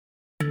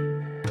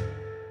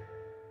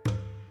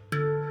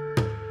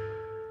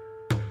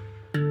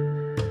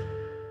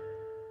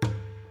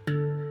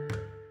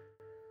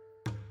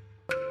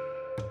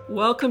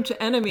Welcome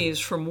to Enemies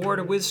from War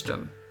to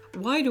Wisdom.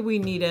 Why do we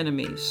need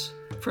enemies?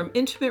 From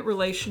intimate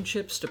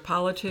relationships to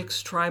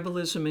politics,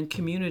 tribalism, and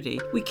community,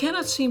 we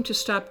cannot seem to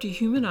stop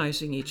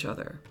dehumanizing each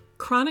other.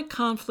 Chronic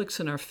conflicts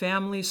in our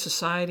families,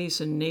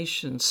 societies, and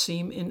nations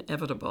seem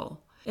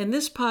inevitable. In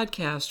this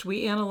podcast,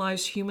 we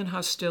analyze human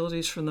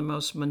hostilities from the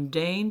most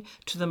mundane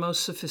to the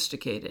most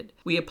sophisticated.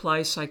 We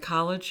apply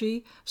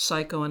psychology,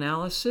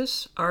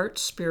 psychoanalysis, art,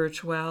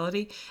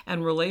 spirituality,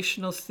 and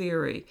relational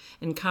theory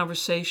in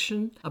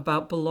conversation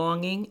about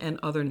belonging and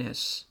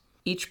otherness.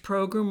 Each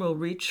program will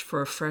reach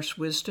for a fresh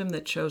wisdom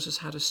that shows us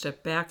how to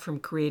step back from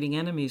creating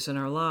enemies in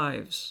our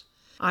lives.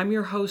 I'm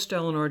your host,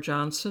 Eleanor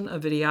Johnson, a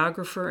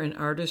videographer and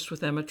artist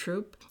with Emma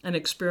Troupe, an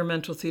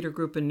experimental theater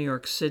group in New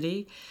York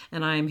City,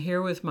 and I am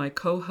here with my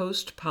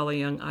co-host, Polly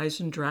Young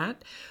Eisendrath,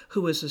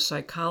 who is a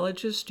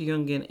psychologist,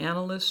 Jungian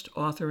analyst,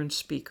 author, and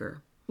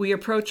speaker. We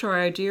approach our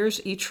ideas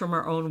each from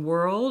our own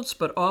worlds,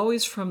 but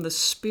always from the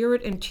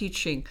spirit and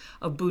teaching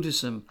of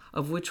Buddhism,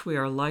 of which we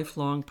are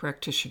lifelong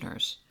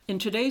practitioners. In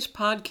today's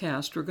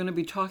podcast, we're going to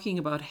be talking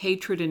about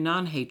hatred and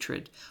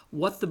non-hatred,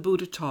 what the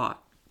Buddha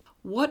taught.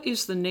 What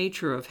is the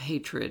nature of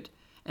hatred,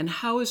 and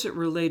how is it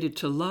related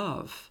to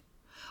love?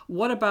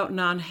 What about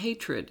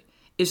non-hatred?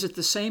 Is it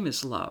the same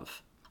as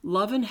love?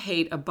 Love and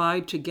hate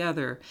abide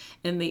together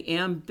in the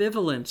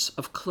ambivalence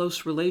of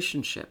close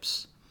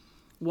relationships.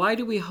 Why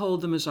do we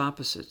hold them as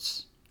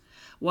opposites?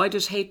 Why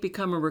does hate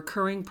become a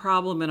recurring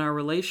problem in our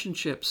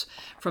relationships,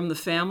 from the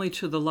family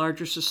to the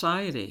larger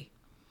society?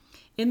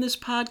 In this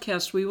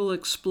podcast, we will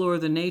explore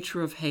the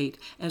nature of hate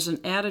as an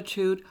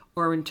attitude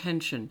or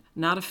intention,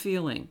 not a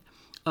feeling,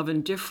 of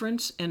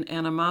indifference and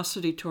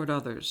animosity toward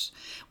others.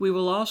 We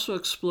will also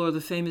explore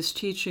the famous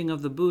teaching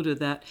of the Buddha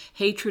that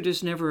hatred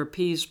is never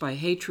appeased by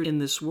hatred in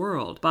this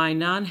world. By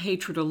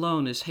non-hatred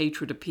alone is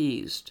hatred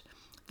appeased.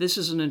 This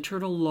is an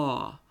internal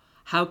law.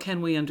 How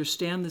can we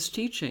understand this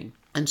teaching?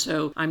 And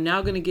so I'm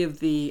now going to give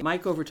the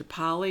mic over to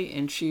Polly,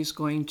 and she's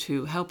going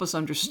to help us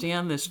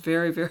understand this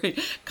very, very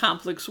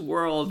complex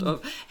world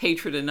of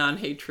hatred and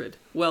non-hatred.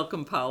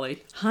 Welcome,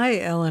 Polly. Hi,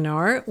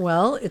 Eleanor.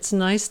 Well, it's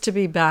nice to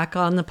be back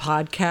on the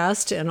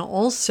podcast and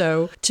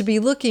also to be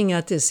looking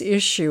at this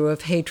issue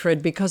of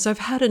hatred, because I've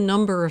had a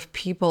number of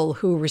people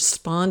who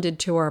responded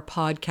to our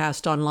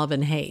podcast on love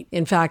and hate.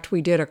 In fact,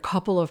 we did a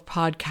couple of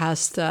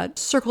podcasts that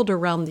circled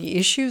around the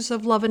issues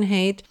of love and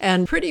hate,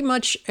 and pretty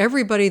much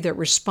everybody that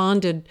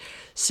responded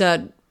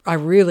said, I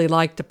really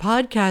liked the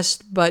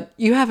podcast, but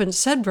you haven't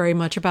said very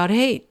much about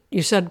hate.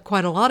 You said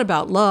quite a lot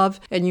about love,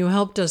 and you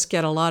helped us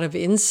get a lot of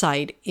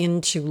insight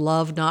into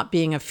love not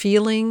being a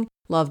feeling,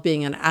 love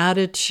being an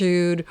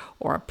attitude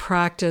or a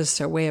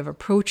practice, a way of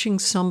approaching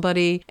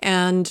somebody.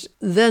 And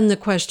then the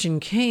question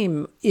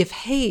came, if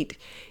hate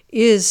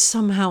is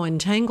somehow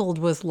entangled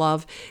with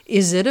love,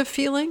 is it a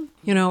feeling?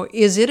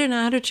 Is it an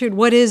attitude?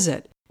 What is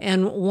it?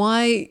 And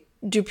why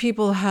do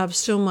people have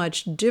so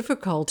much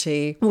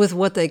difficulty with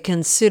what they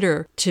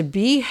consider to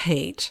be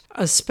hate,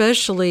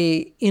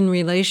 especially in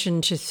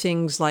relation to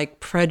things like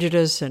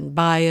prejudice and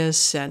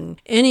bias and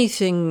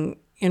anything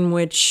in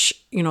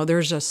which,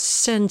 there's a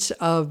sense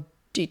of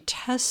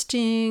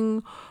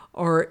detesting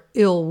or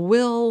ill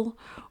will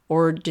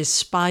or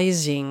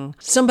despising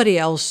somebody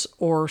else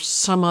or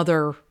some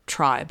other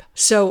tribe?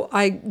 So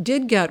I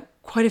did get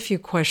quite a few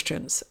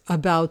questions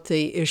about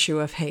the issue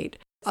of hate.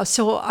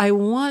 So I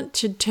want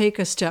to take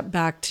a step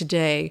back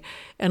today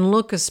and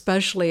look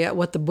especially at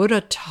what the Buddha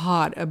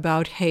taught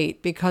about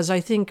hate, because I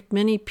think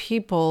many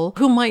people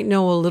who might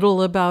know a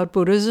little about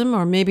Buddhism,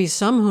 or maybe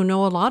some who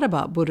know a lot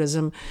about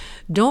Buddhism,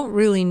 don't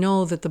really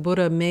know that the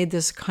Buddha made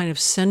this kind of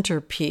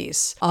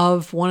centerpiece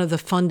of one of the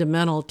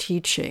fundamental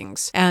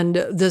teachings. And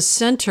the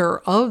center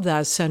of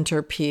that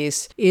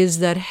centerpiece is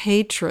that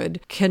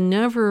hatred can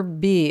never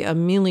be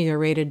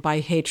ameliorated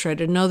by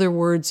hatred. In other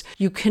words,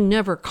 you can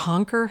never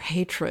conquer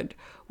hatred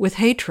with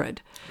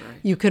hatred. Right.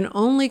 You can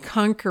only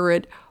conquer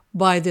it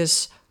by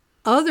this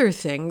other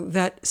thing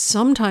that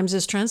sometimes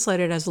is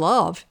translated as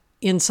love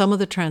in some of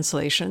the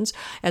translations,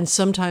 and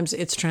sometimes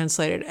it's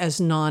translated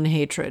as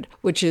non-hatred,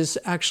 which is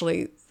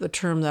actually the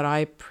term that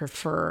I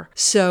prefer.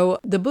 So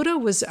the Buddha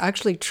was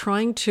actually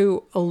trying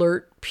to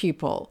alert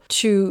people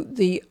to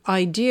the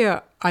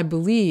idea, I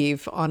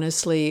believe,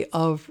 honestly,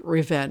 of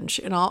revenge.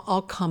 And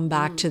I'll come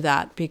back to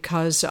that,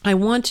 because I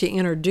want to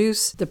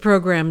introduce the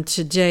program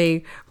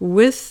today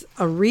with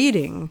a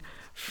reading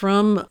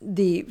from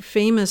the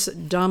famous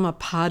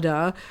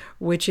Dhammapada,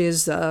 which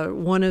is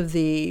one of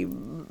the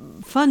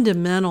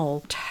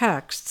fundamental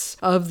texts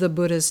of the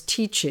Buddha's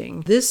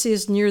teaching. This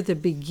is near the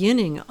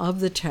beginning of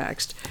the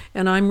text,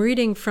 and I'm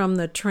reading from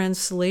the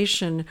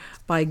translation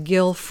by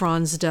Gil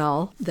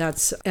Fronsdal.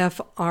 That's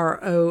Fronsdal,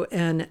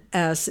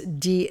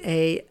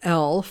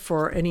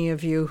 for any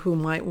of you who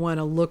might want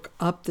to look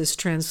up this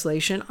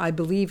translation. I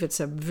believe it's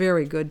a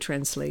very good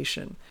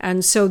translation.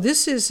 And so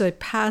this is a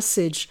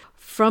passage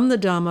from the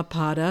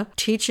Dhammapada,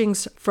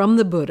 teachings from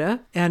the Buddha,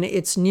 and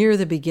it's near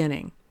the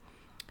beginning.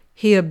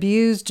 He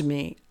abused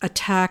me,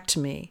 attacked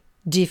me,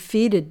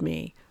 defeated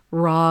me,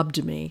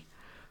 robbed me.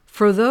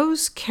 For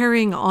those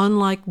carrying on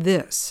like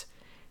this,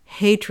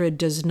 hatred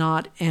does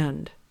not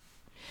end.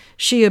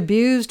 She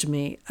abused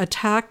me,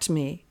 attacked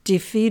me,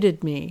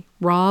 defeated me,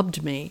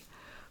 robbed me.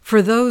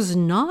 For those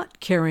not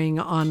carrying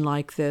on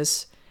like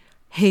this,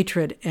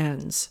 hatred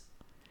ends.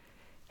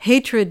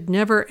 Hatred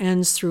never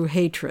ends through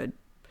hatred.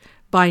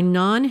 By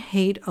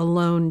non-hate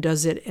alone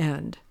does it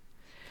end.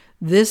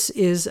 This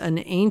is an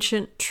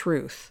ancient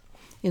truth.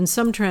 In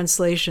some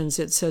translations,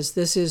 it says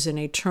this is an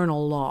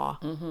eternal law.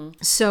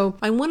 So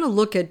I want to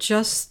look at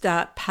just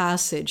that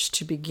passage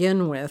to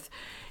begin with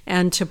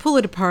and to pull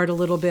it apart a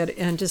little bit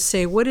and to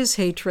say, what is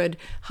hatred?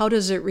 How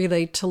does it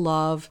relate to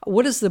love?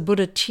 What is the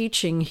Buddha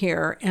teaching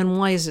here? And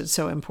why is it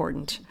so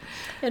important?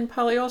 And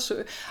Polly,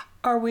 also,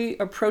 are we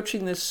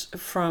approaching this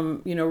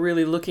from,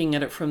 really looking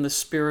at it from the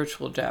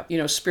spiritual depth,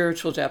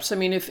 spiritual depths? I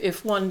mean,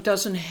 if one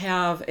doesn't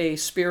have a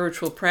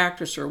spiritual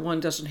practice or one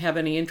doesn't have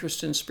any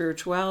interest in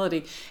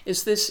spirituality,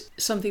 is this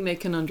something they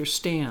can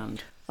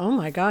understand? Oh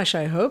my gosh,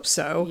 I hope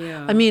so.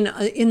 Yeah. I mean,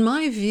 in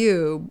my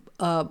view,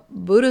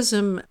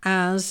 Buddhism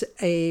as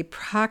a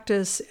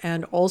practice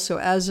and also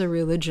as a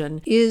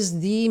religion is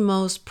the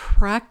most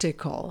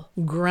practical,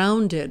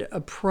 grounded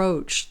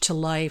approach to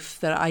life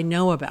that I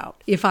know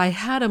about. If I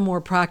had a more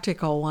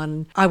practical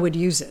one, I would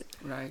use it.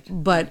 Right.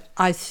 But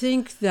I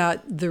think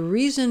that the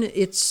reason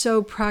it's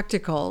so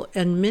practical,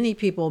 and many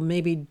people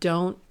maybe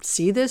don't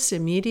see this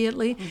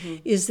immediately,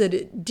 is that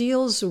it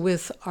deals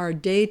with our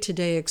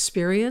day-to-day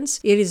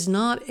experience. It is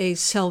not a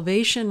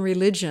salvation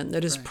religion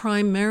that is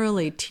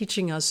primarily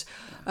teaching us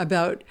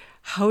about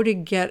how to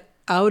get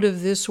out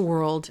of this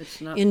world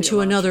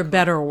into another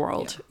better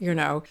world,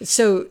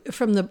 So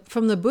from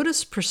the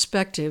Buddhist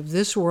perspective,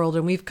 this world,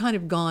 and we've kind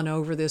of gone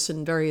over this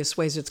in various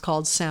ways, it's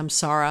called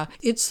samsara.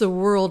 It's the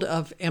world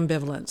of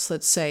ambivalence.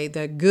 Let's say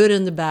the good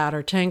and the bad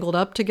are tangled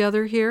up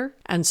together here.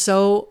 And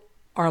so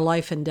are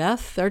life and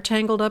death, they're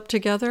tangled up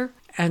together.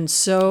 And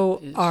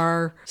so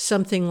are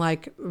something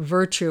like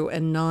virtue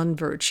and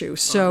non-virtue.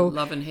 So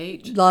love and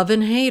hate. Love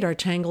and hate are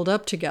tangled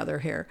up together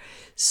here.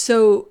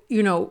 So,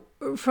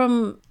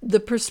 from the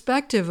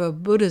perspective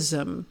of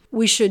Buddhism,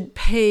 we should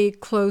pay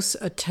close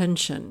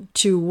attention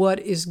to what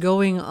is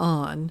going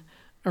on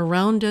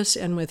around us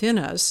and within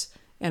us.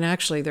 And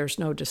actually, there's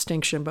no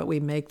distinction, but we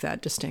make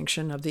that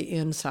distinction of the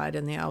inside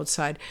and the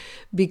outside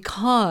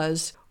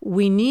because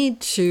we need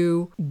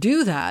to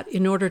do that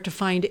in order to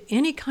find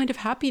any kind of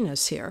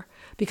happiness here.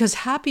 Because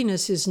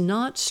happiness is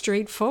not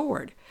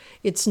straightforward.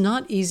 It's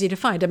not easy to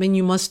find. I mean,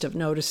 you must have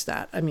noticed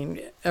that. I mean,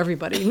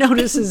 everybody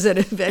notices it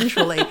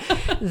eventually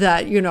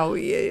that,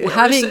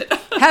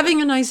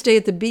 having a nice day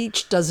at the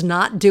beach does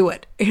not do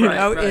it,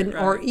 Right.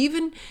 Or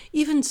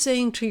even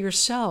saying to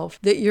yourself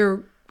that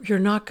you're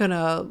not going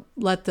to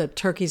let the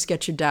turkeys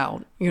get you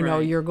down.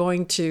 Right. You're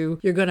going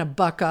to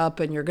buck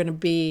up and you're going to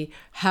be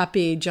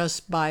happy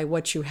just by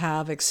what you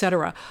have,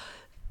 etc.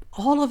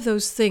 All of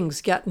those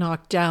things get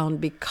knocked down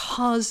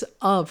because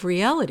of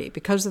reality,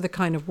 because of the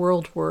kind of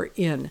world we're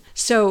in.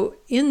 So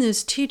in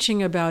this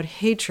teaching about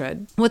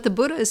hatred, what the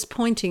Buddha is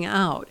pointing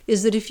out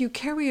is that if you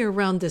carry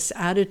around this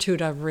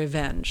attitude of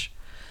revenge,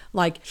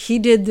 like he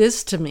did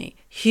this to me,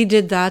 he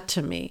did that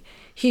to me,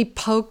 he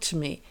poked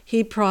me,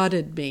 he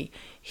prodded me,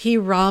 he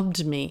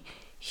robbed me,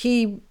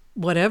 he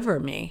whatever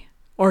me,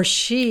 or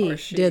she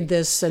did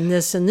this and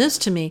this and this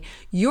to me,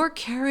 you're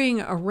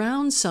carrying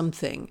around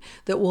something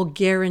that will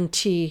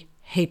guarantee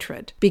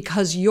hatred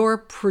because you're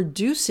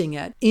producing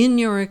it in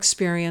your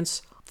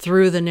experience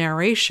through the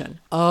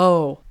narration.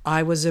 Oh,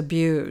 I was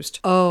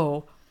abused.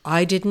 Oh,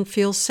 I didn't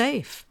feel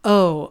safe.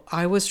 Oh,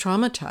 I was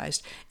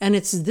traumatized. And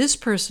it's this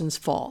person's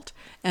fault.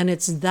 And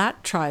it's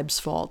that tribe's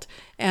fault.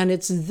 And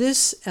it's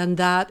this and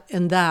that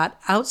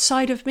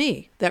outside of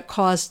me that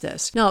caused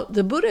this. Now,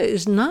 the Buddha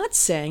is not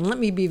saying, let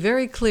me be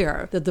very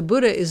clear, that the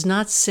Buddha is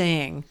not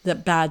saying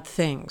that bad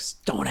things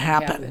don't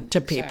happen to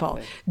people.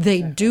 Exactly.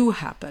 They do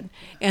happen.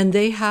 And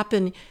they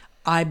happen,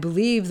 I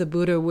believe the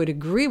Buddha would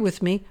agree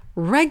with me,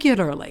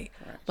 regularly,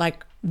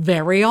 like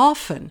very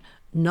often.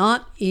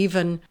 Not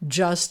even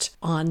just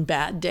on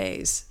bad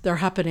days. They're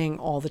happening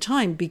all the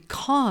time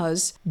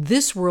because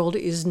this world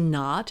is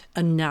not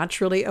a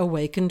naturally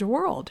awakened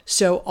world.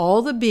 So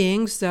all the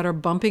beings that are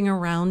bumping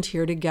around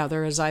here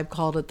together, as I've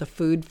called it, the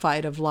food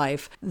fight of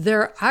life,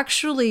 they're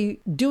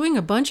actually doing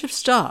a bunch of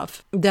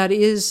stuff that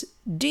is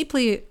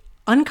deeply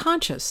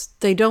unconscious.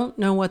 They don't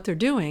know what they're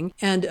doing.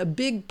 And a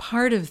big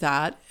part of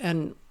that,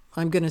 and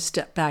I'm going to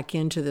step back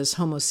into this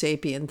Homo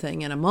sapien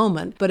thing in a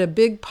moment, but a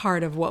big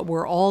part of what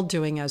we're all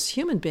doing as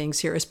human beings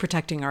here is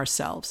protecting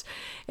ourselves.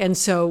 And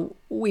so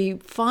we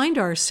find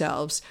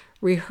ourselves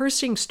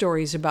rehearsing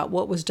stories about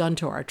what was done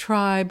to our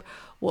tribe,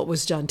 what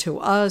was done to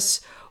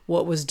us,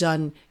 what was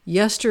done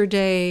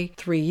yesterday,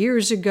 3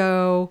 years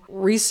ago.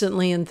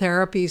 Recently in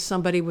therapy,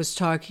 somebody was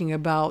talking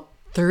about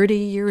 30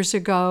 years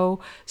ago,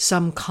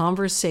 some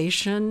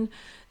conversation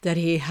that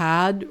he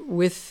had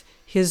with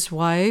his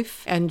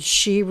wife, and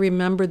she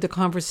remembered the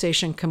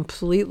conversation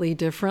completely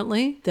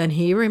differently than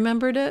he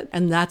remembered it.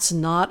 And that's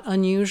not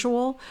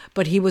unusual,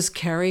 but he was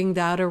carrying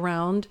that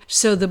around.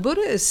 So the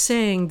Buddha is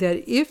saying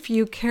that if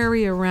you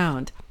carry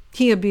around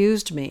He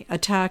abused me,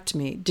 attacked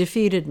me,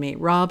 defeated me,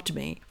 robbed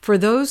me. For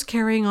those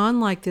carrying on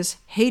like this,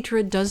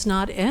 hatred does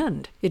not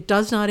end. It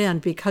does not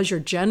end because you're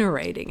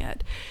generating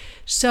it.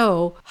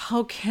 So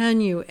how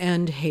can you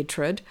end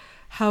hatred?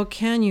 How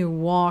can you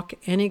walk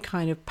any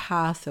kind of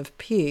path of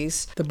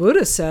peace? The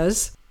Buddha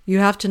says you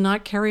have to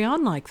not carry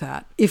on like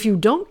that. If you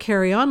don't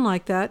carry on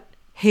like that,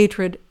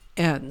 hatred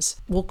ends.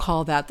 We'll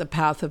call that the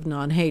path of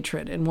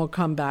non-hatred, and we'll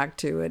come back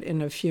to it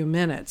in a few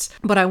minutes.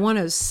 But I want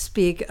to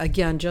speak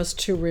again just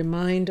to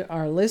remind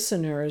our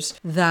listeners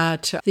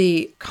that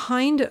the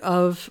kind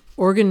of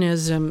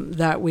organism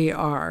that we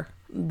are,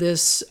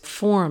 this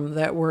form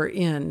that we're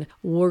in,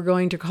 we're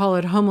going to call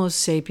it Homo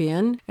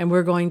sapien, and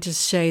we're going to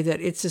say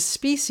that it's a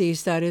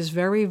species that is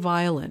very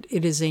violent.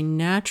 It is a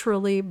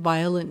naturally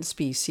violent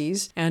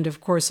species. And of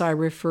course, I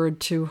referred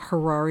to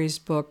Harari's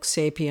book,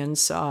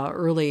 Sapiens,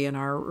 early in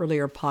our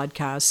earlier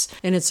podcasts,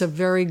 and it's a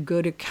very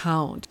good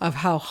account of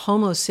how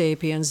Homo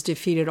sapiens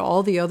defeated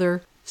all the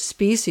other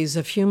species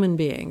of human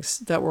beings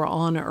that were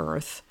on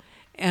Earth,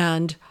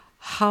 and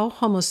how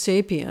Homo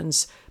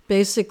sapiens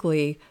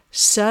basically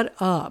set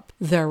up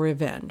their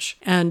revenge.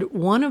 And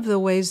one of the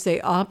ways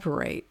they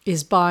operate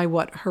is by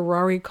what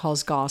Harari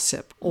calls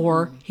gossip,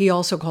 or he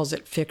also calls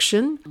it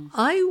fiction.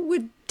 I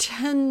would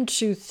tend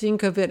to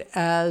think of it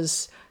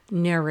as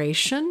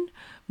narration,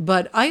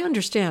 but I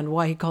understand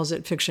why he calls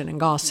it fiction and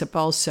gossip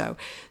also.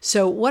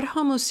 So what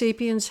Homo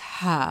sapiens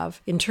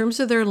have in terms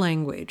of their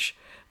language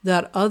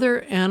that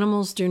other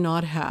animals do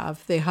not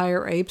have, the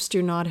higher apes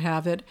do not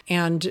have it,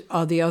 and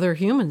the other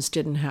humans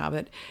didn't have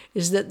it,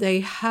 is that they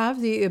have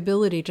the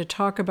ability to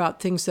talk about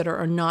things that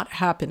are not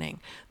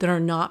happening, that are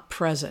not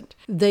present.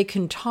 They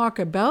can talk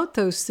about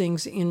those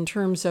things in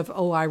terms of,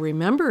 oh, I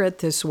remember it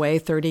this way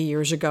 30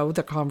 years ago,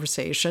 the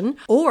conversation,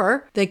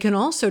 or they can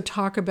also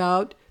talk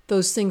about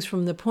those things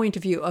from the point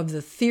of view of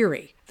the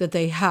theory that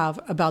they have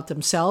about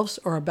themselves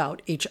or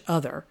about each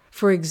other.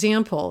 For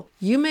example,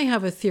 you may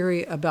have a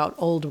theory about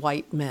old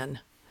white men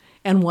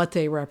and what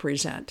they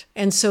represent.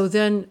 And so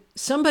then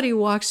somebody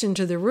walks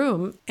into the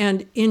room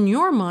and in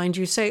your mind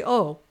you say,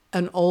 oh,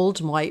 an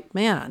old white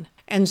man.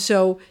 And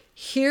so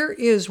here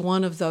is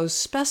one of those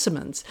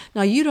specimens.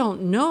 Now you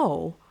don't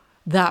know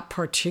that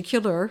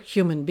particular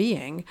human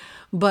being,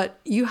 but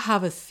you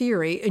have a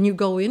theory and you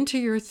go into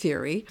your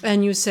theory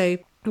and you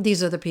say,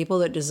 these are the people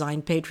that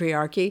designed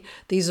patriarchy.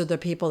 These are the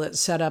people that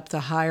set up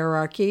the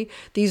hierarchy.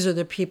 These are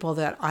the people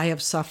that I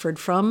have suffered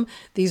from.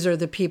 These are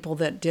the people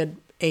that did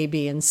A,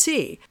 B, and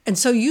C. And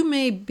so you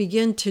may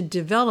begin to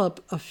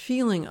develop a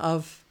feeling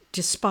of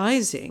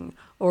despising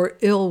or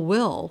ill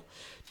will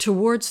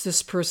towards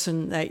this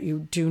person that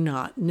you do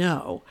not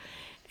know.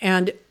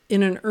 And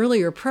in an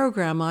earlier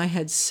program, I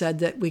had said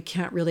that we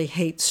can't really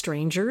hate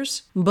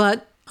strangers,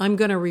 but I'm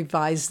going to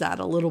revise that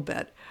a little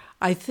bit.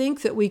 I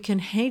think that we can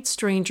hate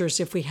strangers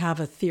if we have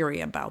a theory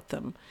about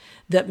them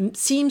that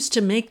seems to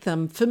make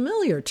them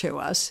familiar to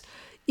us,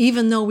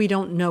 even though we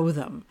don't know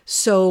them.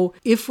 So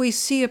if we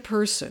see a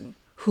person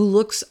who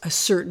looks a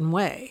certain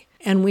way,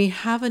 and we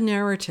have a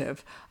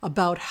narrative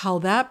about how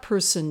that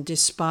person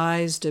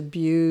despised,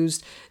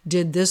 abused,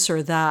 did this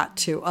or that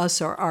to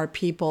us or our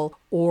people,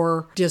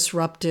 or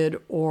disrupted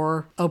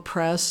or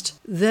oppressed,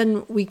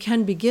 then we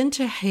can begin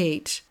to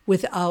hate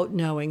without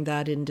knowing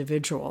that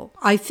individual.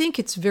 I think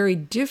it's very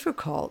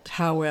difficult,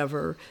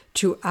 however,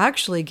 to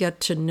actually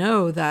get to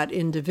know that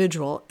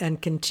individual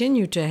and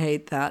continue to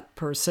hate that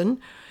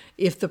person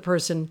if the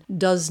person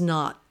does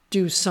not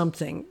do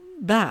something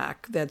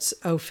back that's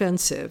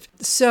offensive.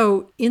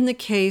 So in the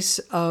case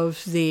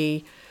of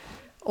the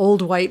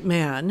old white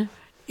man,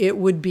 it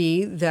would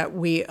be that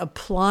we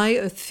apply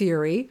a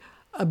theory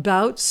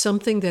about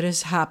something that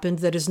has happened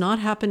that is not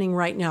happening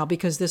right now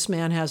because this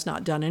man has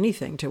not done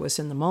anything to us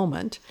in the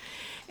moment.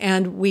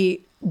 And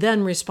we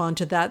then respond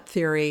to that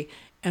theory,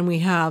 and we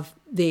have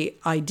the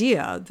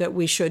idea that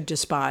we should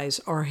despise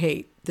or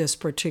hate this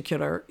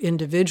particular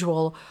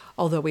individual,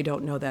 although we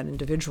don't know that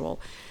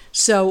individual.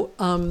 So,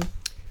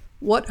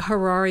 what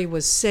Harari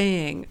was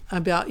saying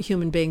about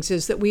human beings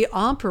is that we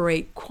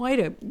operate quite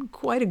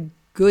a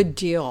good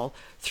deal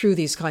through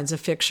these kinds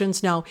of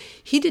fictions. Now,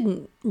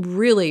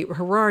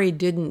 Harari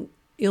didn't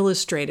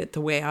illustrate it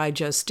the way I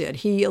just did.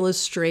 He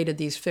illustrated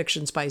these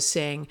fictions by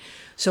saying,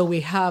 so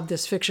we have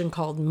this fiction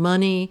called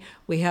money,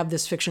 we have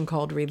this fiction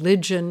called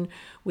religion,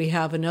 we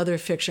have another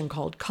fiction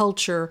called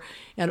culture,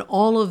 and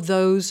all of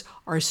those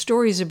are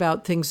stories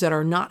about things that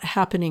are not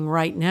happening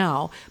right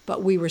now,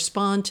 but we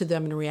respond to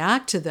them and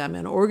react to them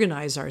and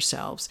organize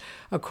ourselves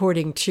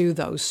according to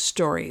those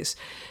stories.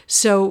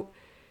 So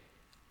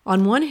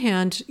on one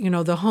hand,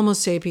 the Homo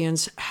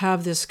sapiens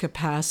have this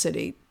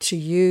capacity to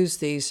use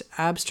these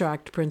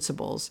abstract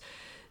principles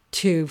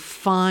to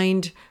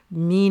find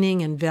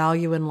meaning and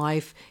value in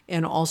life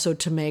and also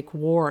to make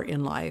war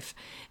in life.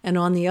 And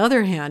on the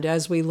other hand,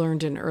 as we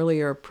learned in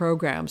earlier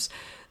programs,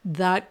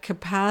 that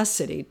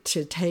capacity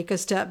to take a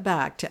step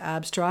back, to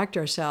abstract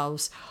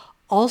ourselves,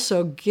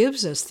 also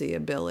gives us the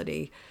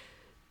ability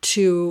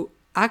to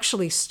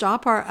actually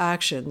stop our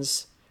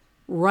actions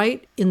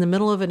right in the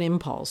middle of an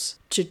impulse,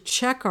 to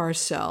check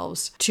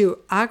ourselves, to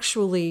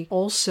actually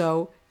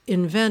also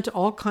invent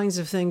all kinds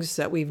of things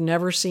that we've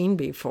never seen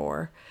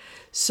before.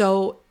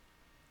 So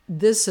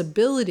this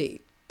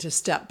ability to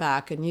step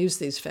back and use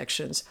these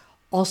fictions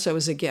also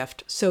is a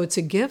gift. So it's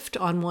a gift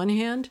on one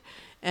hand,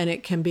 and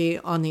it can be,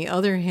 on the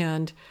other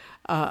hand,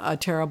 a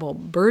terrible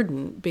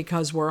burden,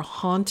 because we're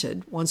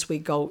haunted once we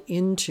go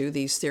into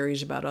these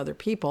theories about other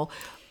people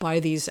by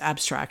these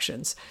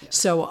abstractions. Yeah.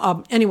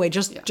 So anyway,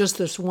 just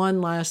this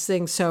one last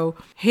thing. So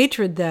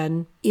hatred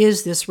then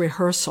is this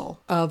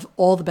rehearsal of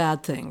all the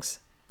bad things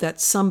that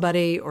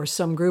somebody or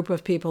some group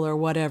of people or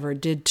whatever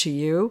did to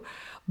you,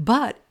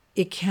 but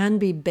it can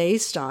be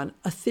based on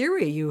a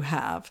theory you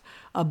have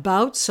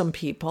about some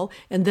people,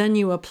 and then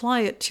you apply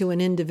it to an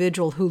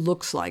individual who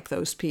looks like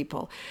those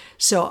people.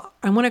 So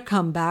I want to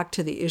come back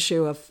to the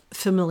issue of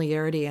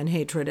familiarity and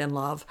hatred and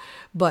love,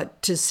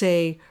 but to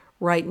say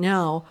right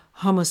now,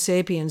 Homo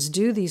sapiens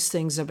do these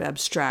things of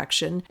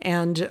abstraction,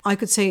 and I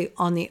could say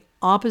on the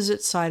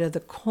opposite side of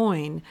the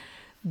coin,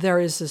 there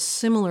is a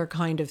similar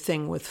kind of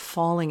thing with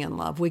falling in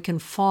love. We can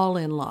fall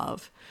in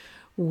love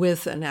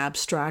with an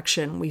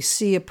abstraction. We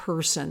see a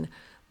person,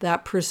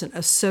 that person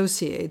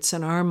associates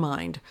in our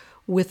mind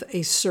with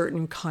a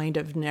certain kind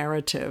of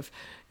narrative.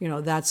 You know,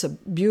 that's a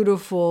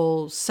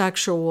beautiful,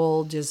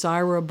 sexual,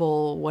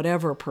 desirable,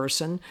 whatever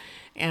person,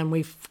 and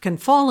we can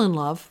fall in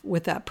love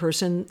with that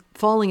person.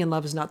 Falling in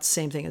love is not the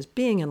same thing as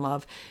being in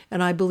love,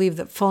 and I believe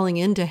that falling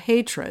into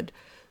hatred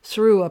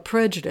through a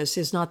prejudice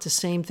is not the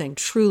same thing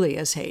truly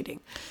as hating.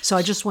 So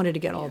I just wanted to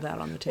get all that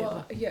on the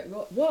table.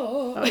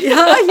 Whoa.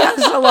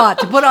 Yes, a lot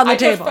to put on the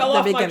table. I just fell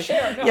off my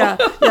chair. No.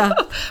 Yeah.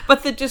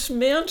 But the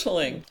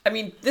dismantling, I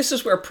mean, this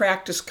is where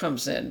practice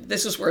comes in.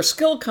 This is where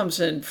skill comes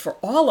in for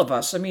all of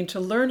us. I mean, to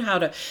learn how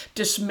to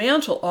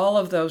dismantle all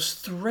of those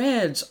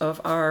threads of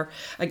our,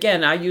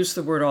 again, I use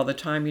the word all the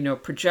time,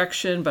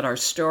 projection, but our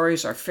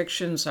stories, our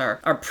fictions,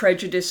 our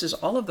prejudices,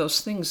 all of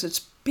those things,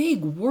 it's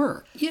big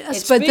work. Yes,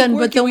 it's but then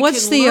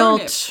what's the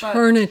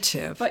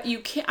alternative? But you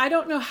can't. I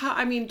don't know how.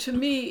 I mean, to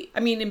me,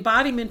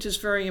 embodiment is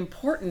very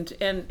important,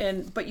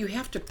 but you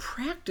have to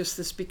practice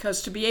this,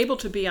 because to be able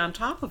to be on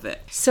top of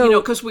it.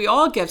 So, because we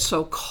all get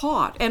so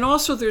caught, and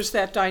also there's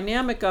that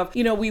dynamic of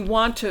we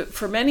want to.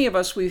 For many of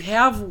us, we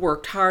have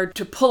worked hard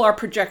to pull our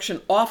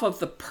projection off of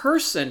the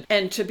person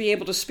and to be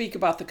able to speak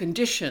about the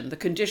condition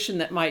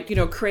that might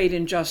create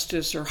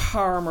injustice or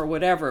harm or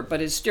whatever,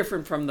 but it's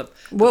different from the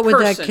what person.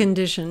 Would that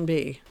condition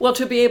be? Well,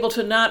 to be able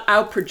to not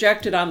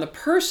out-project it on the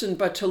person,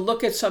 but to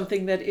look at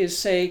something that is,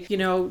 say,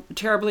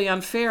 terribly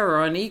unfair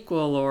or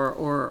unequal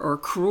or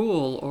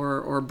cruel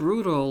or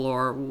brutal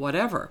or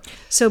whatever.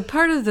 So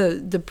part of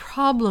the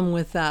problem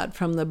with that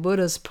from the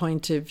Buddha's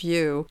point of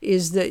view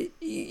is that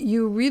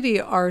you really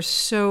are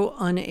so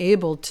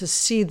unable to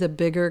see the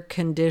bigger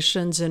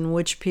conditions in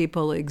which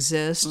people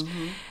exist.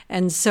 Mm-hmm.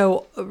 And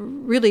so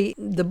really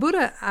the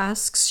Buddha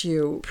asks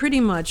you pretty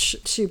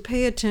much to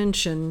pay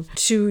attention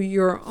to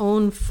your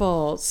own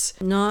faults,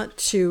 not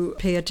to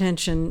pay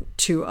attention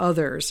to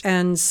others.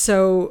 And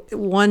so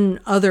one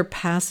other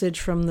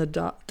passage from the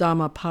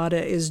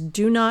Dhammapada is,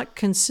 do not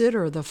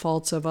consider the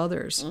faults of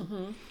others,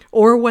 mm-hmm.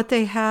 or what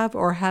they have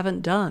or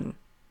haven't done.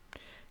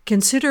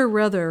 Consider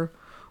rather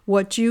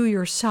what you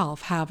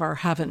yourself have or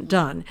haven't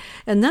done.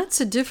 And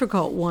that's a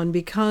difficult one,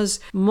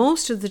 because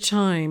most of the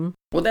time...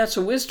 Well, that's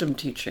a wisdom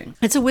teaching.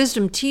 It's a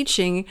wisdom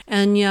teaching,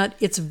 and yet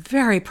it's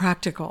very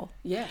practical.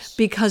 Yes.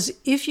 Because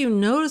if you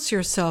notice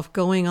yourself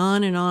going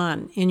on and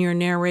on in your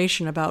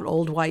narration about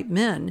old white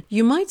men,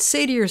 you might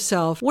say to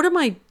yourself, what am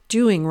I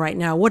doing right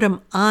now? What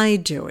am I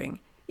doing?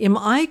 Am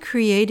I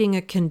creating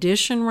a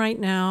condition right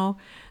now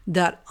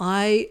that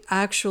I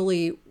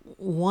actually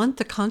want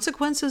the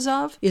consequences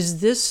of?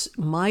 Is this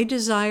my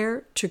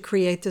desire to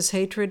create this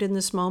hatred in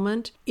this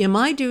moment? Am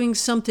I doing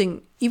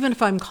something, even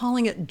if I'm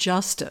calling it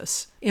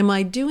justice, am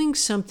I doing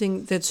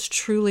something that's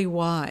truly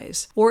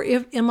wise? Or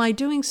am I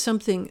doing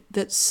something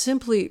that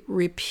simply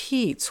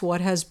repeats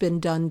what has been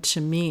done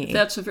to me?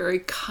 That's a very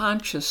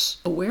conscious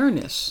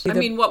awareness.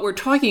 What we're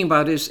talking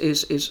about is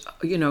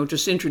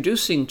just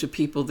introducing to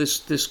people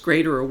this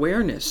greater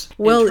awareness.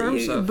 Well,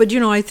 but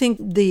I think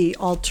the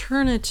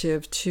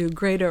alternative to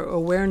greater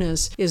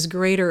awareness is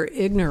greater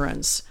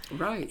ignorance.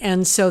 Right.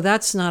 And so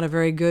that's not a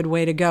very good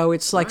way to go.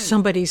 It's like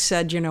somebody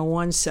said,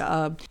 once,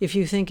 if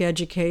you think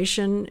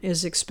education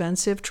is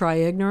expensive, try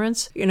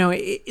ignorance.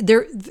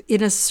 There,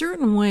 in a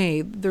certain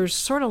way, there's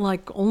sort of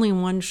like only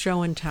one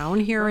show in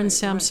town here in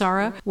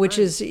Samsara, which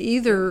is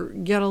either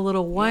get a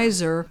little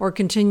wiser or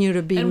continue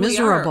to be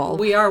miserable.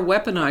 We are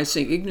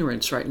weaponizing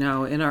ignorance right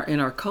now in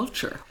our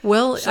culture.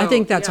 Well, so, I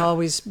think that's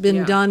always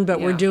been done, but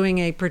we're doing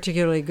a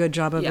particularly good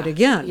job of it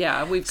again.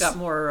 Yeah, we've got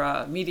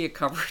more media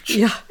coverage.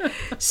 Yeah.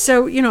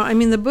 So,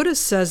 the Buddha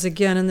says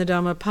again in the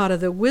Dhammapada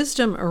that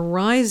wisdom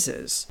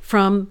arises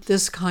from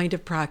this kind of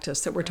of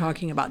practice that we're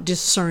talking about,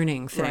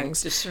 discerning things.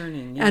 Right,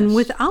 discerning, yes. And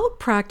without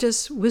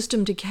practice,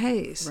 wisdom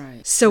decays.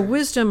 Right, So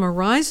wisdom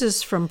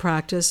arises from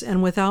practice,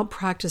 and without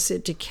practice,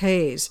 it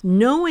decays.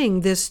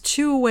 Knowing this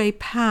two-way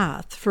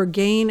path for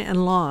gain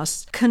and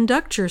loss,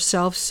 conduct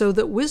yourself so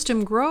that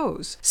wisdom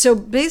grows. So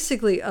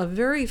basically, a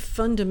very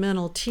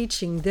fundamental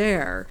teaching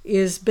there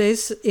is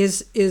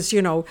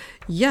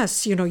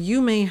yes,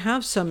 you may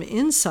have some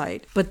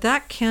insight, but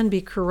that can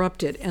be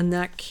corrupted and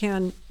that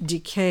can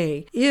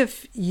decay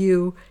if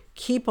you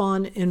keep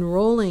on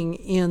enrolling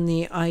in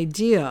the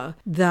idea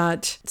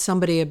that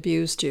somebody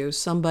abused you,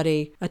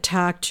 somebody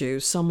attacked you,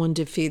 someone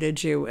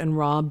defeated you and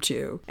robbed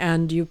you,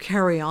 and you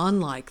carry on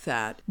like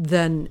that,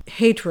 then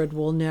hatred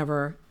will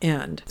never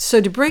end.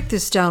 So to break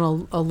this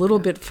down a little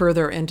bit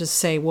further and to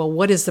say, well,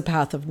 what is the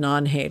path of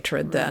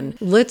non-hatred then?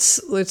 Let's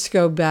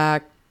go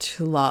back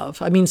to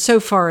love. I mean, so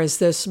far is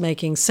this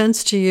making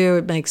sense to you?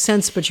 It makes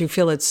sense, but you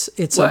feel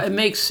it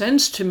makes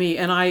sense to me,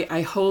 and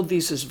I hold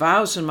these as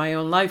vows in my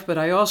own life, but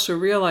I also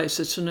realize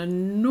it's an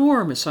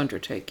enormous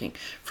undertaking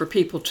for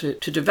people to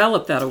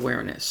develop that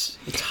awareness.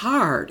 It's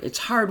hard. It's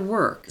hard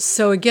work.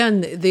 So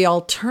again, the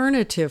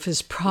alternative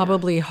is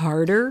probably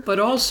harder. But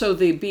also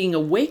the being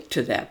awake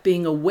to that,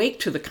 being awake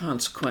to the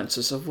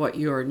consequences of what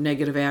your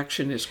negative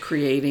action is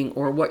creating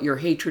or what your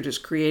hatred is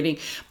creating.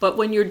 But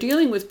when you're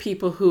dealing with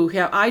people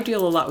I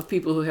deal a lot with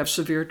people who have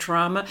severe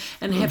trauma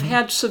and have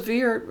had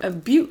severe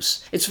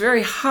abuse. It's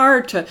very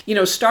hard to,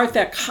 start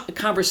that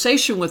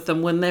conversation with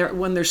them when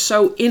they're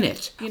so in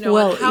it.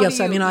 Well, yes,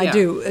 I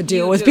do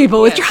deal with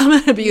people with trauma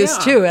and abuse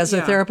too, as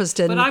a therapist.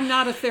 But I'm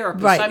not a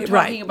therapist. Right, I'm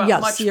talking about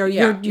yes,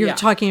 you're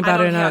talking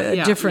about a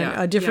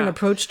different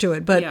approach to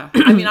it. But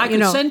I mean, I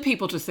can send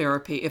people to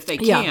therapy if they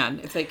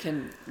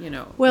can,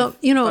 Well,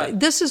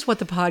 this is what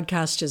the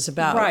podcast is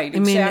about. Right,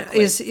 exactly.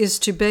 I mean, is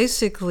to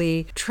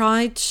basically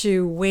try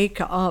to wake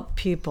up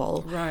people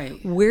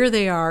where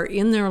they are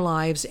in their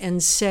lives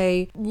and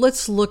say,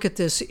 let's look at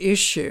this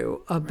issue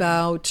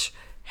about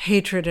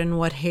hatred and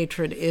what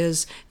hatred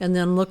is, and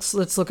then let's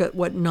look at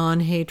what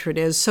non-hatred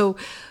is. So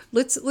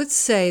let's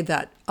say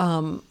that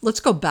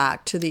let's go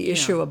back to the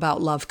issue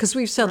about love, because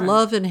we've said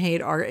love and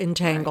hate are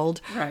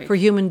entangled for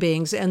human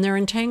beings, and they're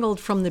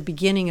entangled from the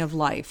beginning of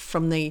life,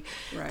 from the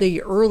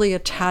early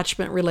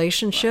attachment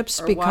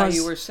relationships. Or because why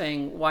you were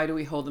saying, why do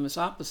we hold them as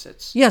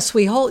opposites? Yes,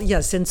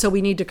 and so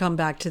we need to come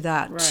back to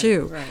that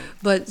too. Right.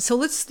 But so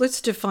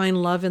let's define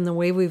love in the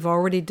way we've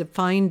already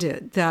defined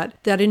it.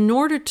 That in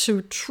order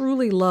to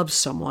truly love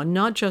someone,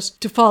 not just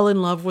to fall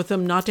in love with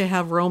them, not to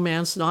have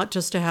romance, not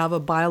just to have a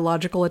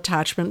biological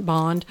attachment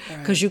bond,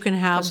 because you can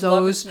have those.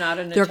 Love is not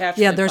an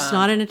attachment there's bond.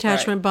 not an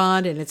attachment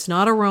bond, and it's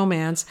not a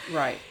romance.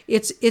 Right.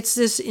 It's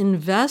this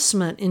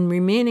investment in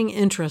remaining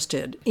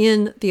interested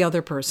in the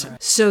other person,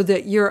 so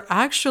that you're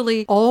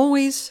actually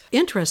always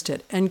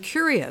interested and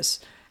curious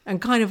and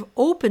kind of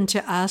open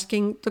to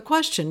asking the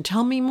question,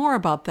 tell me more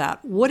about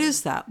that. What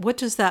is that? What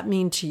does that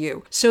mean to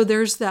you? So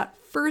there's that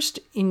first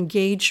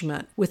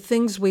engagement with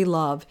things we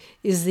love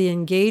is the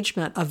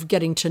engagement of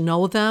getting to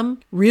know them,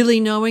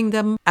 really knowing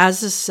them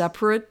as a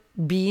separate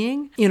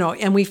being,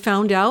 and we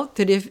found out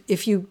that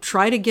if you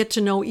try to get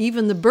to know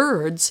even the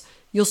birds,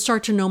 you'll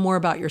start to know more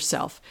about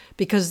yourself,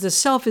 because the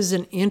self is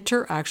an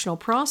interactional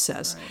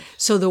process. Right.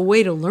 So the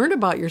way to learn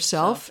about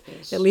yourself,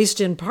 at least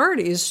in part,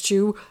 is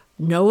to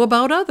know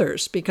about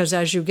others, because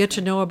as you get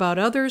to know about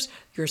others,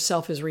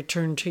 yourself is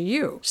returned to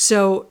you.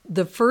 So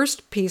the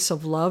first piece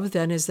of love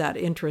then is that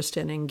interest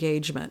and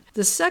engagement.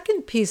 The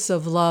second piece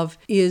of love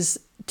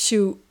is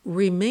to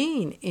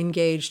remain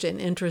engaged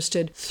and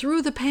interested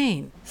through the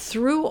pain,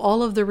 through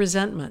all of the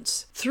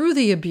resentments, through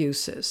the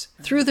abuses,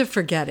 through the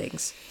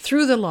forgettings,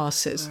 through the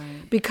losses,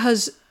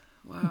 because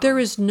there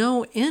is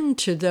no end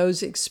to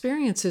those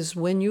experiences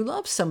when you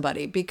love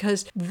somebody,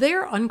 because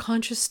they're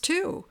unconscious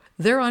too.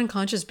 They're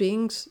unconscious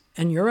beings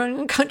and you're an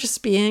unconscious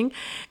being.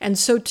 And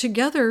so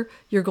together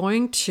you're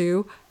going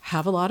to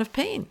have a lot of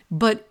pain.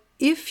 But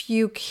if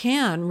you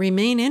can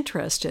remain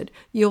interested,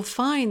 you'll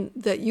find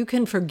that you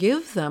can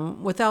forgive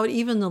them without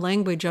even the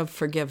language of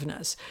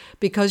forgiveness,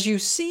 because you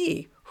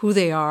see who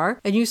they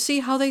are and you see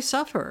how they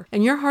suffer.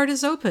 And your heart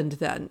is opened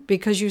then,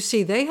 because you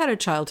see they had a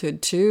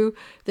childhood too,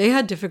 they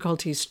had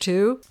difficulties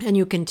too, and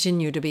you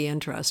continue to be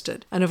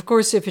interested. And of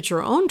course, if it's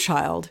your own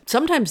child,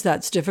 sometimes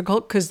that's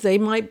difficult because they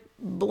might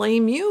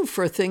blame you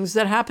for things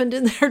that happened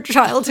in their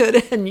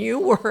childhood and you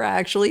were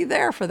actually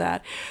there for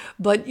that.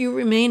 But you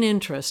remain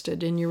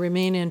interested and you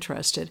remain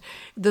interested.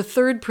 The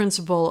third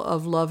principle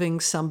of loving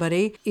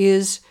somebody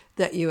is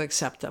that you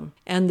accept them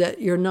and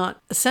that you're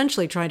not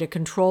essentially trying to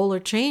control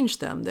or change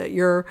them, that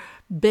you're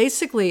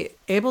basically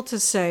able to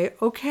say,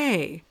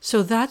 okay,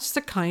 so that's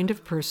the kind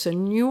of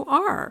person you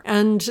are.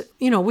 And,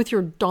 with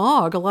your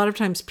dog, a lot of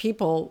times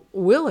people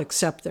will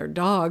accept their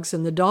dogs,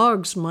 and the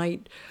dogs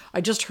might,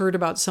 I just heard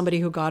about somebody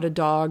who got a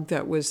dog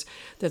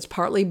that's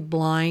partly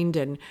blind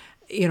and,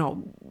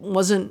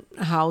 wasn't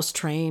house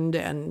trained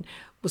and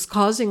was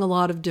causing a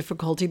lot of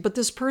difficulty, but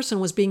this person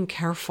was being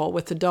careful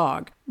with the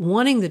dog,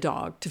 wanting the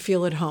dog to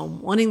feel at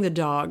home, wanting the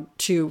dog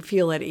to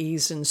feel at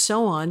ease and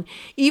so on,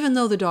 even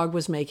though the dog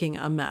was making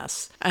a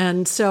mess.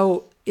 And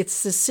so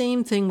it's the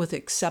same thing with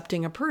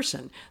accepting a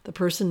person. The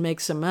person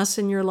makes a mess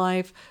in your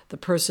life, the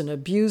person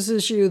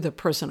abuses you, the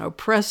person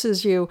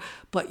oppresses you,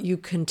 but you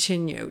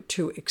continue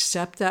to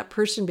accept that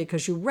person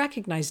because you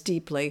recognize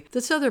deeply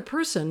this other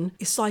person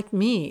is like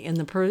me in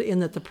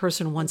that the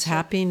person wants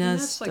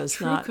happiness. That's like does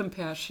true not.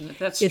 compassion.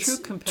 That's It's true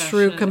compassion.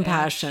 true in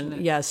compassion.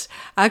 action. Yes,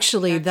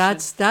 actually,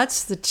 Action.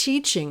 that's the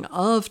teaching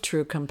of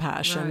true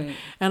compassion. Right.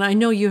 And I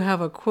know you have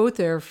a quote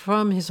there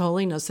from His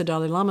Holiness the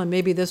Dalai Lama.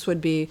 Maybe this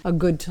would be a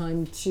good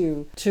time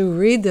to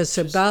read this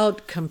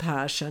about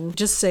compassion.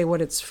 Just say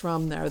what it's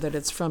from there. That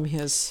it's from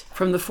his.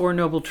 From the Four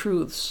Noble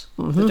Truths,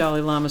 the Dalai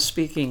Lama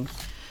speaking.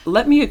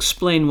 Let me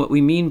explain what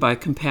we mean by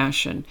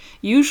compassion.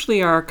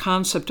 Usually our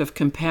concept of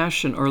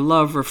compassion or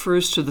love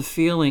refers to the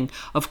feeling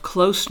of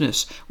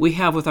closeness we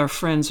have with our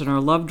friends and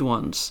our loved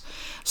ones.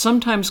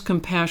 Sometimes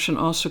compassion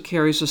also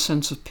carries a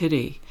sense of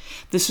pity.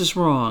 This is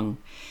wrong.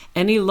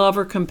 Any love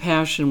or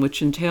compassion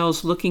which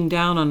entails looking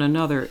down on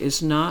another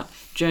is not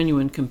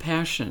genuine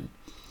compassion.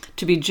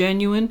 To be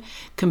genuine,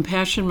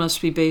 compassion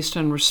must be based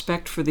on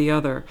respect for the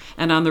other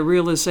and on the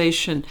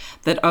realization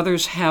that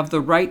others have the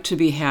right to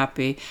be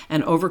happy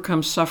and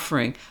overcome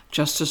suffering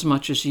just as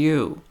much as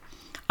you.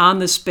 On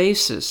this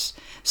basis,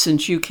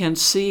 since you can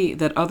see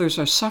that others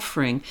are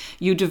suffering,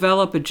 you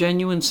develop a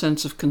genuine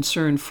sense of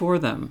concern for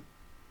them.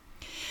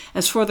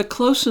 As for the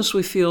closeness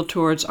we feel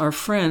towards our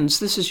friends,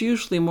 this is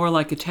usually more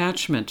like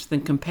attachment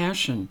than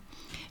compassion.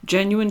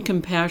 Genuine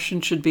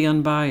compassion should be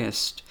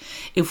unbiased.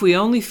 If we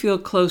only feel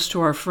close to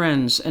our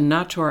friends and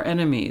not to our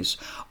enemies,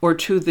 or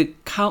to the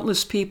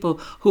countless people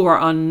who are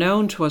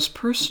unknown to us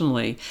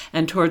personally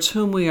and towards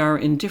whom we are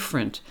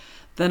indifferent,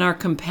 then our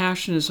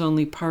compassion is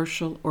only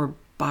partial or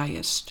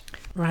biased.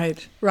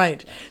 Right,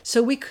 right.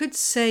 So we could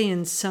say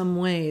in some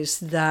ways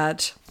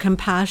that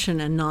compassion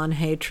and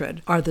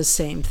non-hatred are the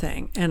same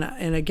thing. And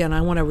again,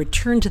 I want to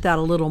return to that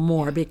a little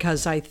more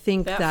because I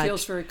think that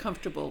feels very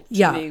comfortable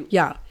to me.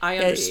 Yeah. I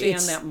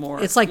understand that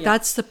more. It's like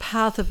that's the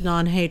path of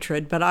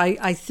non-hatred, but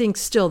I think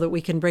still that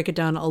we can break it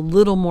down a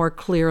little more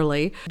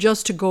clearly.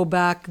 Just to go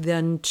back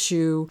then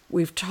to,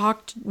 we've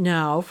talked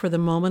now for the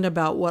moment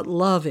about what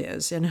love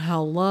is and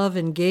how love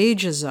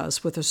engages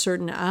us with a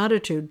certain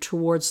attitude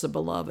towards the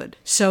beloved.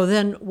 So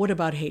then what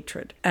about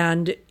hatred?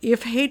 And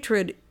if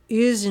hatred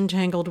is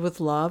entangled with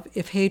love,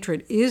 if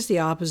hatred is the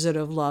opposite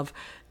of love,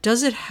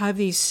 does it have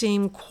these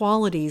same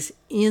qualities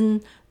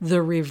in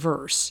the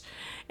reverse?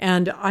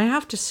 And I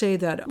have to say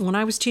that when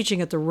I was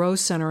teaching at the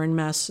Rose Center in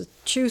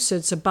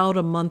Massachusetts about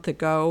a month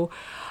ago,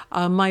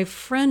 my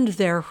friend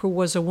there, who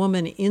was a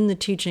woman in the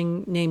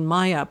teaching named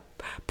Maya,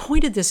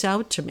 pointed this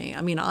out to me.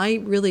 I mean, I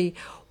really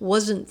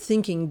wasn't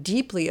thinking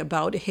deeply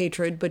about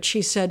hatred, but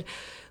she said,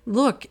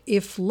 look,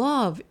 if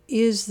love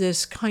is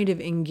this kind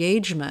of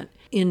engagement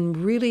in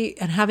really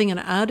and having an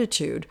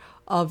attitude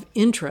of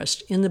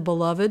interest in the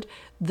beloved,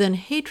 then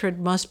hatred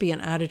must be an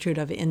attitude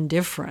of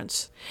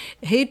indifference.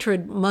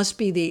 Hatred must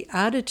be the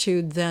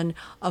attitude then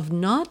of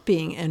not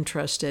being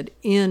interested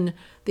in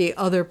the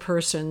other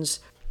person's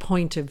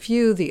point of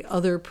view, the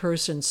other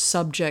person's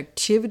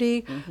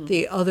subjectivity,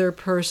 the other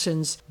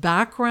person's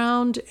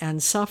background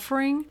and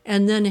suffering.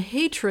 And then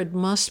hatred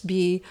must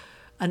be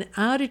an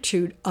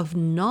attitude of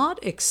not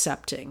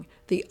accepting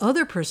the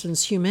other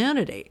person's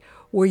humanity,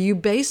 where you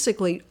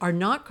basically are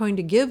not going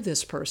to give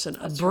this person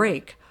a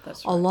break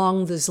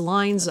along these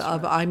lines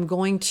of, I'm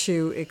going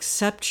to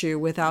accept you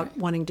without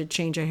wanting to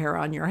change a hair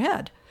on your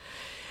head.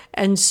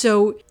 And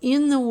so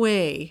in the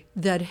way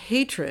that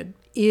hatred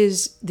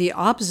is the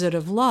opposite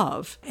of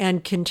love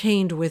and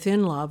contained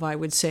within love, I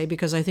would say,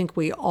 because I think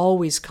we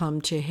always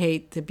come to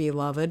hate the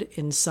beloved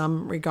in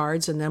some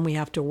regards, and then we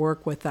have to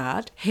work with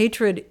that.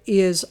 Hatred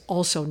is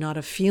also not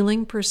a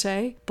feeling per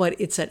se, but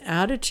it's an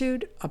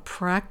attitude, a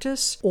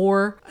practice,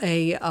 or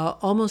a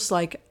almost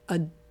like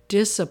a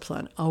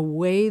discipline, a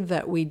way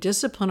that we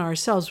discipline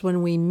ourselves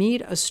when we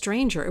meet a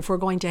stranger. If we're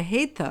going to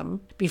hate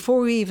them before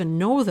we even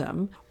know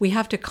them, we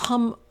have to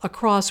come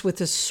across with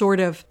this sort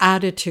of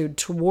attitude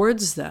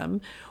towards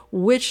them,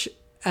 which,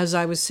 as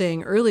I was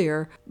saying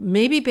earlier,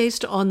 may be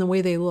based on the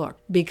way they look.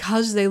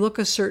 Because they look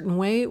a certain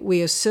way,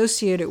 we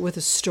associate it with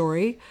a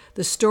story.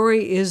 The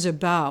story is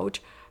about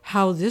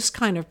how this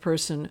kind of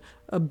person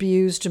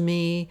abused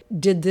me,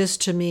 did this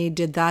to me,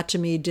 did that to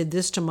me, did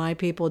this to my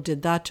people,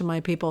 did that to my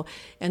people.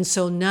 And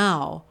so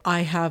now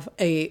I have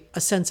a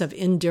sense of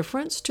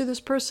indifference to this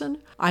person.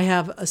 I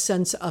have a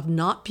sense of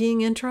not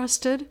being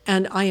interested,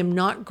 and I am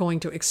not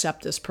going to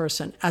accept this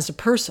person, as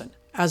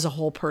a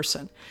whole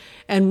person.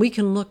 And we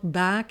can look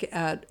back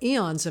at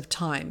eons of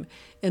time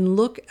and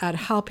look at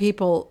how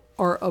people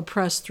are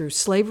oppressed through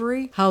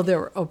slavery, how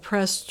they're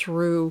oppressed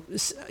through,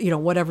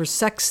 whatever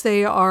sex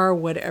they are,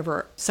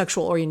 whatever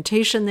sexual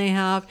orientation they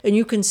have. And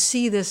you can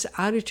see this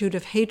attitude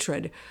of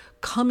hatred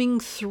coming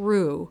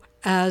through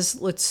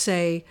as, let's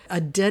say,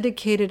 a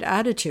dedicated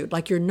attitude.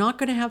 Like you're not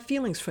going to have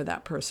feelings for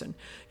that person.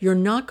 You're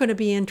not going to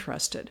be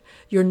interested.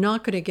 You're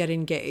not going to get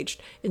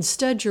engaged.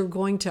 Instead, you're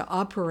going to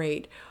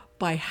operate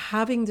by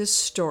having this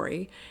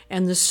story.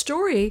 And the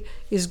story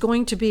is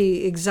going to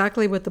be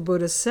exactly what the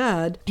Buddha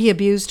said. He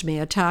abused me,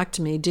 attacked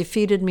me,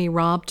 defeated me,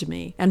 robbed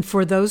me. And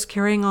for those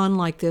carrying on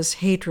like this,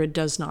 hatred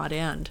does not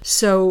end.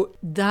 So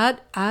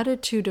that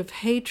attitude of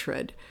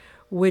hatred,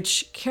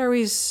 which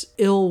carries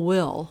ill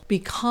will,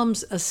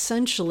 becomes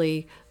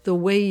essentially the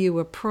way you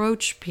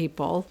approach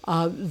people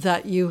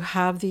that you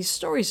have these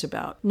stories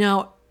about.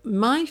 Now,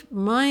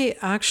 my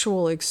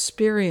actual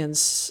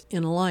experience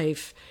in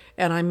life,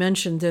 and I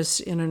mentioned this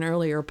in an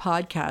earlier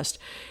podcast,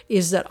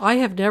 is that I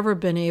have never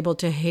been able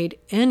to hate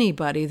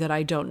anybody that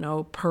I don't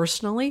know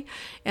personally.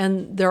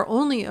 And there are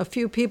only a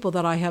few people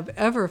that I have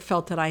ever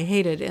felt that I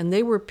hated, and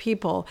they were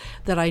people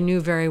that I knew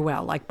very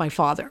well, like my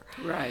father.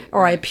 Right.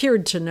 Or I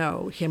appeared to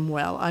know him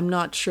well. I'm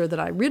not sure that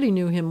I really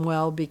knew him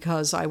well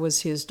because I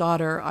was his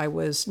daughter. I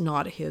was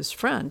not his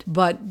friend.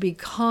 But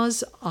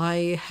because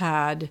I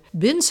had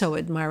been so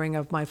admiring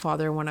of my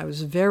father when I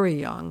was very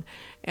young,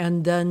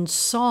 and then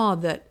saw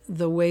that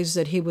the ways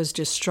that he was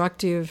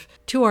destructive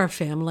to our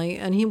family,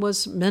 and he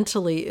was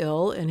mentally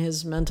ill, and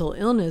his mental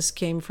illness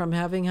came from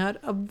having had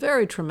a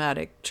very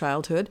traumatic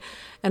childhood.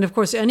 And of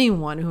course,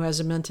 anyone who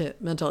has a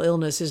mental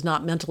illness is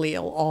not mentally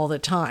ill all the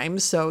time.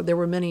 So there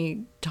were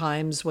many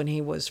times when he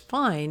was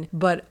fine,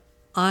 but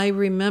I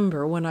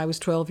remember when I was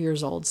 12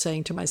 years old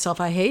saying to myself,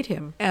 I hate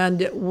him.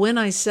 And when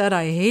I said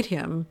I hate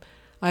him,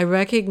 I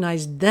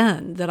recognized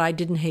then that I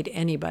didn't hate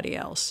anybody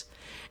else.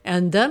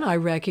 And then I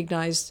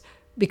recognized,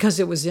 because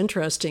it was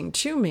interesting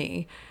to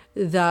me,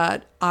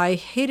 that I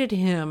hated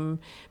him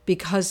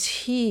because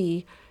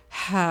he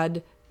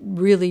had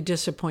really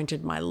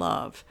disappointed my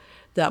love.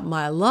 That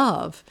my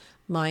love,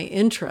 my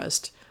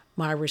interest,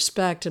 my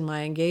respect, and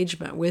my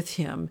engagement with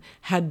him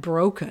had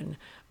broken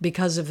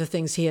because of the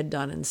things he had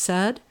done and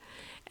said.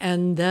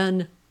 And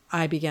then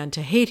I began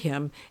to hate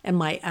him. And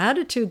my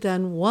attitude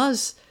then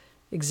was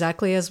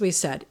exactly as we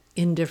said,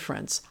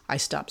 indifference. I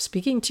stopped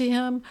speaking to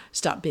him,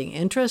 stopped being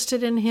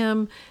interested in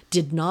him,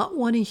 did not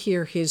want to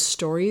hear his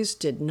stories,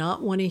 did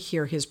not want to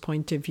hear his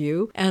point of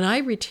view. And I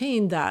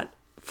retained that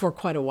for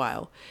quite a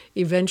while.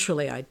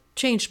 Eventually, I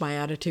changed my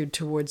attitude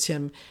towards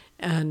him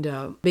and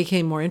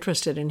became more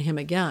interested in him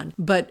again.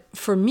 But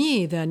for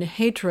me, then,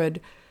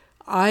 hatred,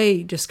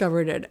 I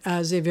discovered it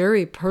as a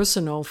very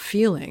personal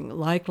feeling,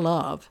 like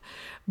love.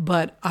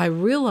 But I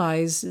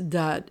realized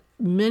that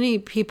many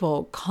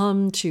people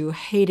come to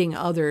hating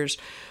others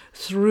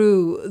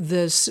through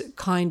this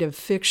kind of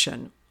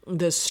fiction,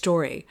 this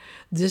story.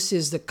 This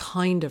is the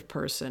kind of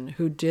person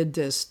who did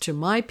this to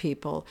my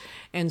people.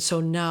 And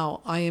so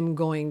now I am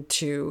going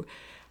to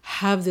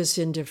have this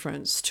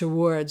indifference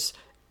towards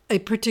a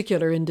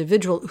particular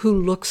individual who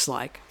looks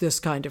like this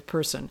kind of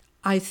person.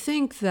 I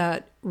think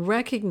that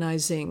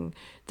recognizing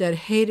that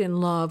hate and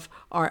love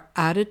are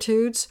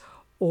attitudes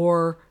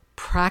or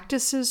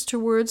practices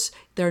towards,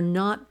 they're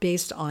not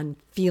based on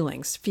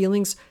feelings.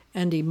 Feelings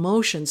and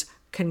emotions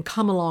can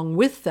come along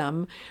with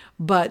them,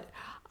 but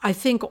I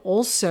think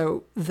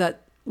also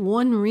that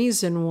one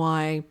reason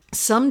why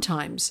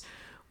sometimes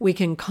we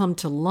can come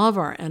to love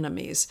our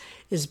enemies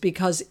is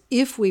because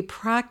if we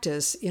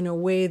practice in a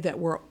way that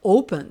we're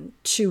open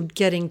to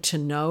getting to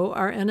know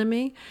our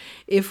enemy,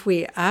 if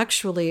we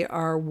actually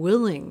are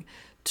willing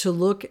to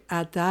look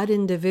at that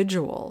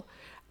individual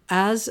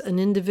as an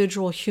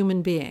individual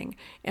human being,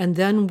 and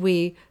then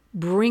we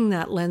bring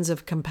that lens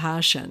of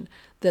compassion,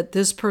 that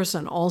this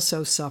person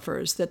also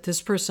suffers, that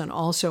this person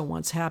also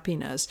wants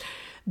happiness,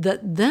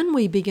 that then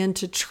we begin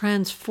to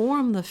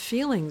transform the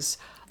feelings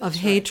of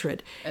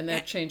hatred. And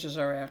that changes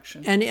our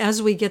action. And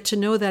as we get to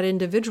know that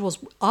individuals,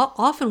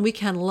 often we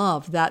can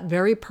love that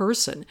very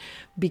person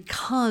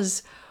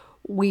because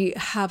we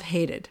have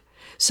hated.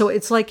 So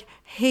it's like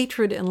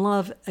hatred and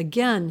love,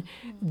 again,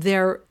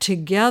 they're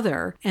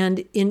together.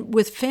 And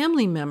with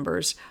family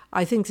members,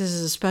 I think this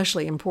is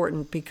especially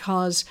important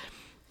because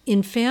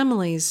in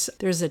families,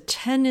 there's a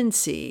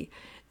tendency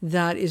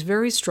that is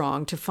very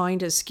strong to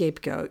find a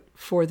scapegoat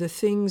for the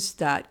things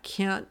that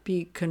can't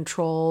be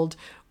controlled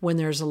when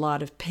there's a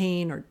lot of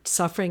pain or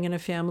suffering in a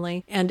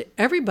family. And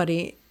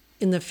everybody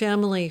in the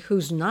family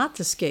who's not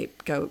the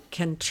scapegoat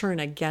can turn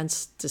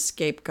against the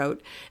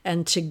scapegoat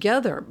and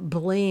together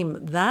blame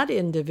that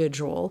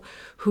individual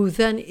who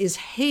then is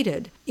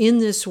hated in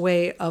this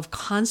way of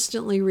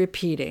constantly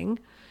repeating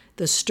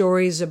the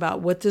stories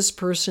about what this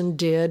person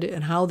did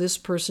and how this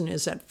person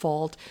is at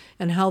fault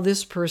and how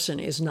this person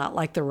is not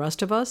like the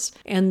rest of us.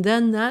 And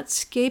then that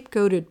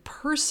scapegoated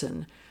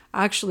person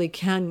actually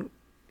can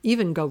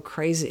even go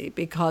crazy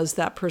because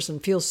that person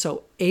feels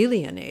so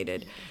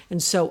alienated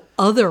and so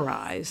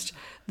otherized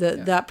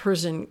that that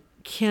person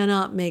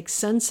cannot make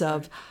sense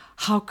of,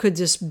 how could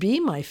this be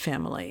my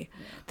family?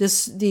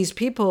 These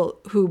people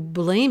who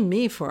blame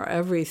me for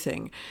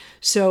everything.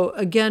 So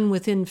again,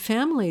 within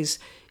families,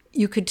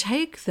 you could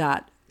take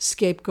that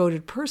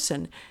scapegoated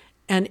person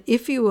And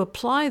if you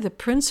apply the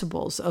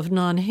principles of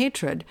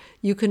non-hatred,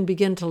 you can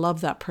begin to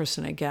love that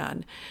person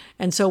again.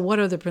 And so what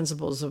are the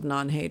principles of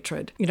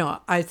non-hatred?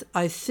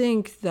 I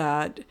think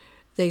that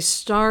they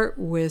start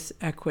with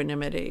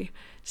equanimity.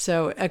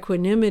 So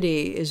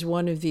equanimity is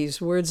one of these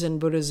words in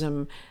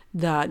Buddhism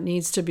that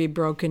needs to be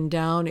broken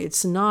down.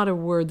 It's not a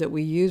word that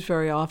we use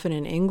very often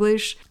in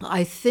English.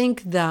 I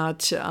think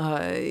that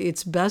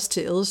it's best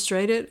to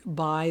illustrate it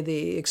by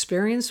the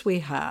experience we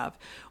have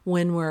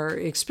when we're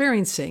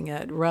experiencing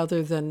it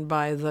rather than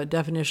by the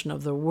definition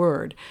of the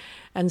word.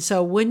 And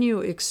so when you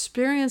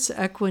experience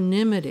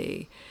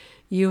equanimity,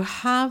 you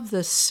have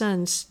the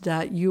sense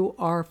that you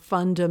are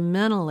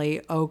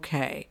fundamentally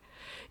okay.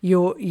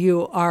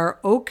 You are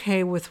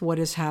okay with what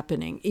is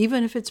happening.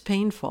 Even if it's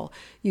painful,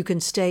 you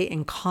can stay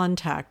in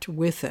contact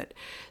with it.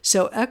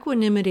 So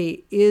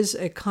equanimity is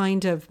a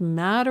kind of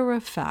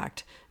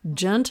matter-of-fact,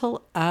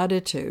 gentle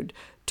attitude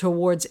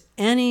towards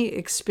any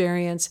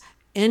experience,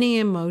 any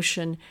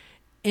emotion,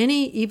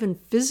 any even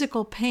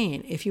physical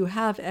pain. If you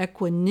have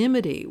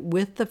equanimity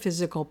with the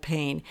physical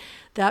pain,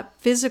 that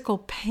physical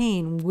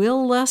pain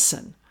will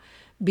lessen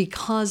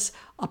because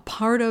a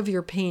part of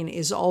your pain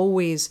is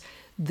always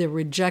the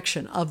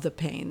rejection of the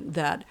pain,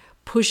 that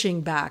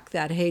pushing back,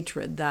 that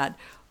hatred, that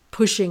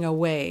pushing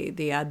away,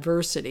 the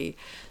adversity.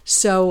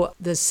 So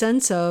the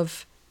sense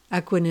of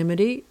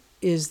equanimity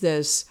is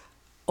this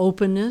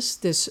openness,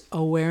 this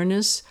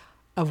awareness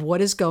of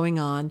what is going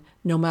on,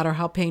 no matter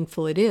how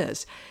painful it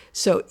is.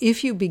 So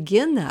if you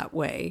begin that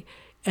way,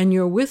 and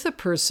you're with a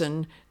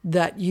person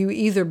that you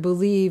either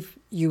believe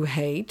you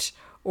hate,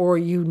 or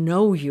you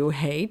know you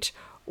hate,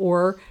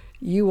 or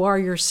you are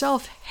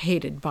yourself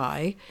hated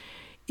by,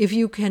 if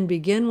you can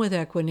begin with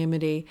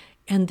equanimity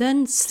and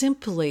then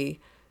simply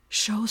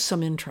show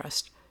some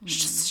interest,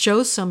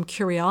 show some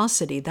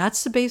curiosity,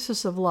 that's the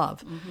basis of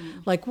love.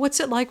 Like, what's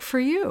it like for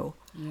you?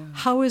 Yeah.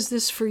 How is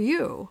this for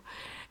you?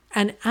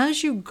 And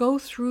as you go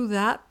through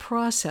that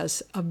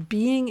process of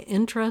being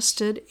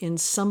interested in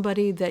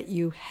somebody that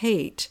you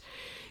hate,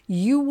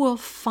 you will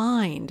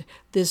find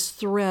this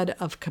thread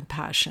of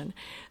compassion.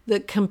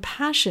 That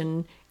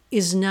compassion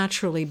is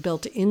naturally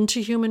built into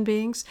human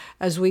beings.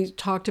 As we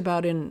talked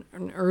about in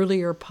an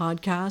earlier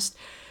podcast,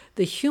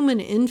 the human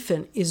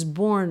infant is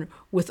born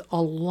with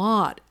a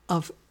lot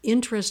of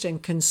interest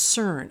and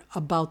concern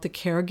about the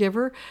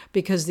caregiver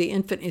because the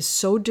infant is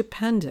so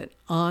dependent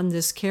on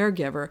this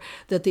caregiver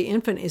that the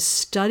infant is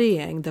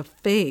studying the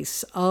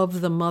face of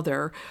the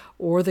mother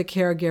or the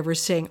caregiver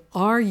saying,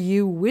 "Are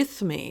you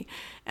with me?"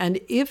 And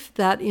if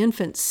that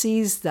infant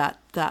sees that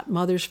that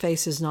mother's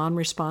face is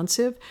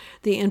non-responsive,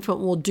 the infant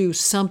will do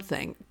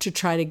something to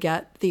try to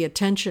get the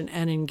attention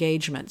and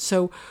engagement.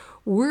 So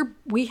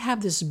we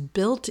have this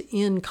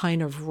built-in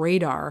kind of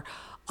radar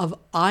of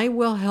I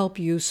will help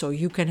you so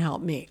you can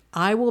help me.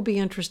 I will be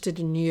interested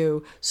in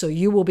you so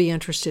you will be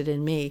interested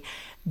in me.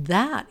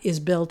 That is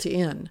built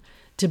in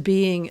to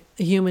being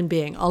a human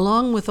being,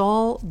 along with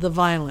all the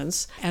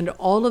violence and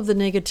all of the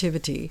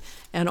negativity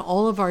and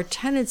all of our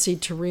tendency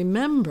to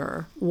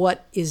remember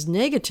what is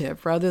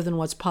negative rather than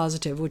what's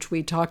positive, which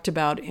we talked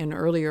about in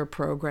earlier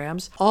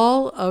programs.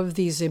 All of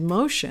these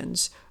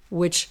emotions,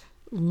 which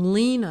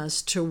lean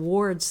us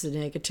towards the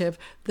negative,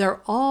 they're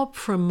all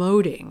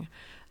promoting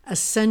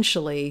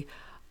essentially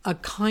a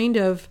kind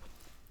of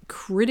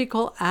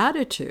critical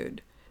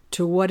attitude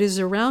to what is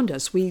around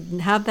us. We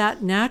have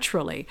that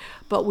naturally,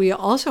 but we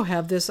also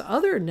have this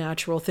other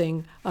natural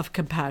thing of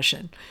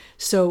compassion.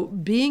 So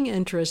being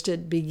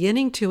interested,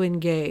 beginning to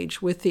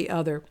engage with the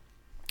other,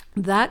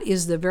 that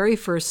is the very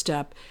first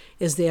step,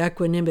 is the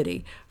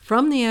equanimity.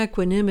 From the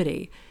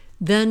equanimity,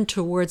 then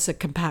towards the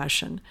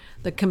compassion.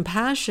 The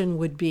compassion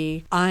would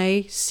be,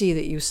 I see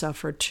that you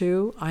suffer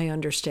too, I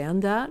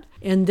understand that.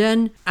 And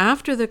then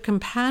after the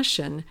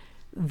compassion,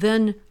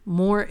 then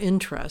more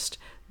interest.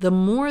 The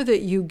more that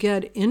you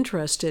get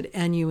interested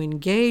and you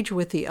engage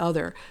with the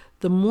other,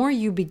 the more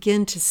you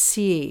begin to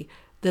see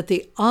that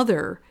the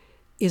other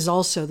is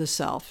also the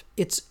self.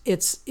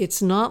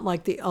 It's not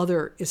like the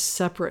other is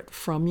separate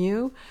from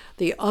you.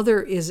 The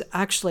other is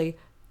actually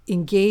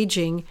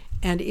engaging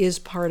and is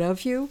part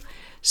of you.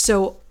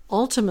 So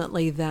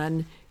ultimately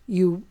then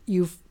you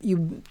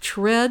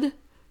tread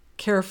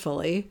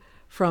carefully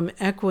from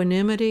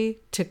equanimity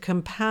to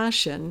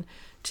compassion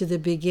to the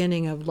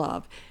beginning of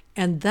love.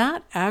 And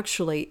that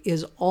actually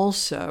is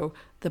also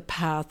the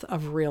path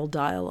of real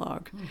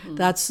dialogue. Mm-hmm.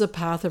 That's the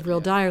path of real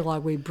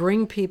dialogue. We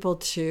bring people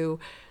to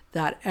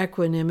that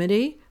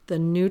equanimity, the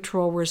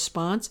neutral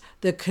response,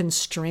 the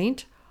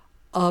constraint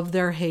of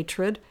their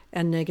hatred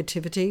and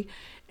negativity,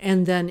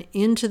 and then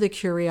into the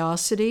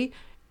curiosity,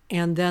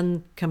 and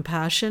then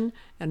compassion,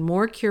 and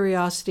more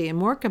curiosity and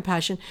more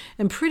compassion.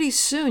 And pretty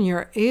soon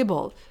you're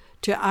able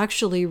to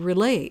actually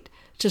relate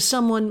to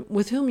someone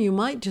with whom you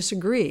might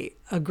disagree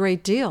a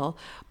great deal,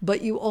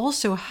 but you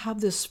also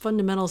have this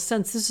fundamental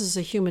sense, this is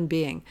a human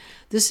being.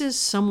 This is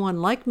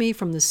someone like me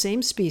from the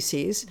same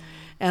species,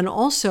 and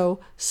also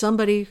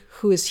somebody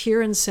who is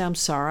here in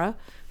samsara,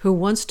 who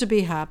wants to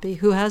be happy,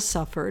 who has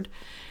suffered,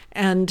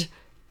 and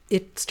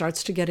it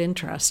starts to get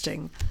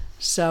interesting.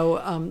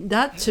 So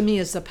that to me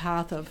is the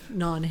path of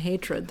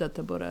non-hatred that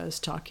the Buddha is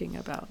talking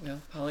about. Yeah,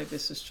 Polly,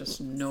 this is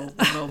just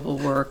noble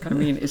work. I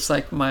mean, it's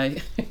like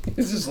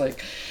this is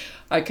like,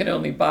 I can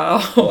only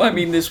bow. I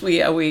mean,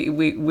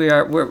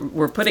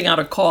 we're putting out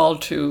a call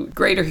to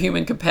greater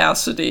human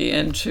capacity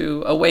and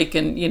to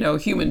awaken,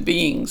 human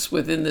beings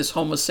within this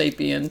Homo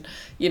sapien,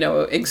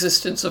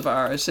 existence of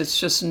ours. It's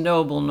just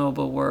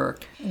noble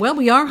work. Well,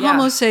 we are Yeah.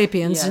 Homo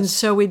sapiens, Yes. and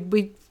so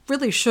we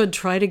really should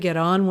try to get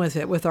on with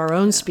it with our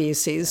own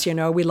species.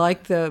 We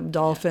like the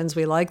dolphins,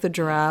 we like the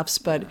giraffes,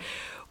 but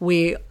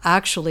we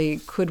actually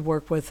could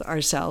work with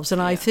ourselves.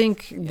 And I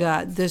think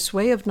that this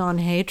way of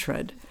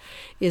non-hatred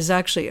is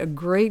actually a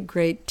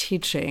great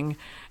teaching,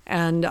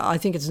 and I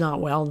think it's not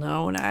well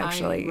known,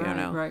 actually.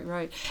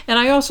 Right. And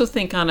I also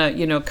think on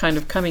a, kind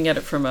of coming at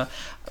it from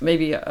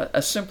maybe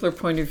a simpler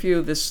point of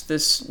view,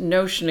 this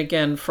notion,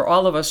 again, for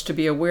all of us to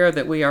be aware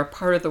that we are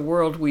part of the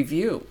world we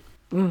view.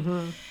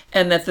 Mm-hmm.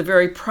 And that the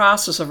very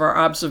process of our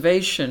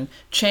observation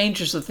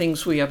changes the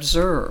things we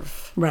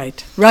observe.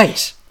 Right.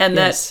 And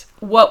yes.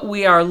 that what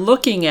we are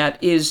looking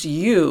at is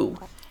you,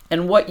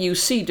 and what you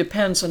see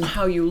depends on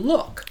how you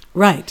look.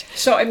 Right.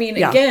 So, I mean,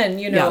 again,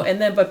 and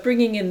then, but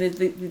bringing in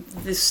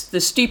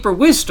this deeper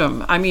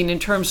wisdom, I mean, in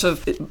terms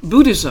of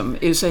Buddhism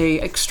is a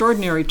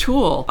extraordinary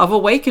tool of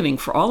awakening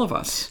for all of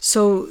us.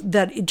 So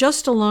that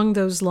just along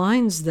those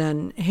lines,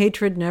 then,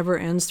 hatred never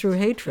ends through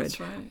hatred. That's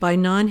right. By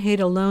non-hate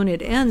alone,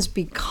 it ends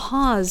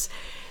because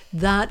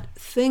that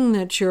thing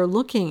that you're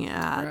looking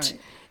at, Right.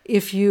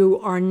 if you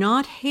are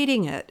not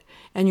hating it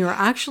and you're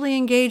actually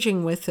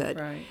engaging with it,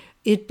 Right.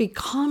 it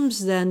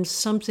becomes then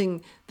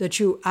something that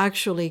you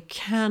actually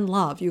can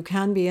love, you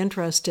can be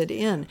interested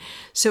in.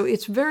 So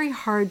it's very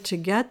hard to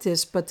get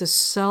this, but the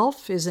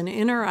self is an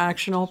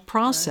interactional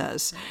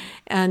process. Right.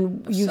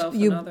 And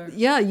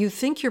you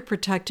think you're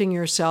protecting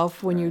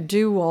yourself when you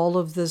do all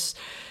of this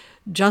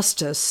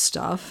justice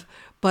stuff,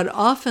 but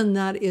often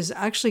that is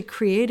actually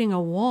creating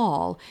a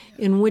wall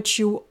in which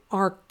you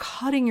are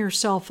cutting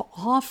yourself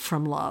off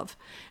from love,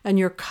 and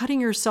you're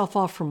cutting yourself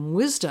off from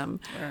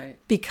wisdom, Right.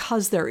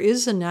 because there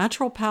is a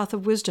natural path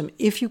of wisdom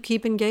if you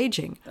keep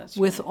engaging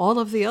with all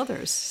of the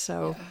others.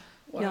 So,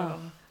 Wow.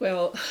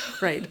 Well,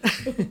 great.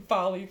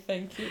 Polly,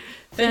 thank you.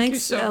 Thanks, you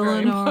so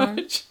Eleanor. very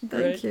much. Thank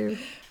Great. you.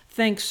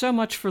 Thanks so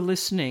much for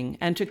listening.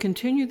 And to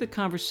continue the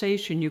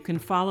conversation, you can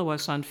follow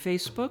us on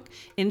Facebook,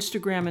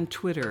 Instagram, and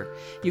Twitter.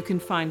 You can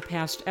find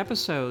past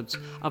episodes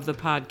of the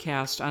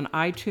podcast on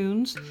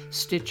iTunes,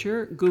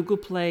 Stitcher, Google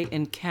Play,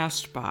 and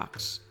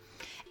CastBox.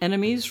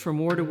 Enemies from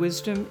War to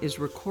Wisdom is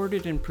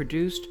recorded and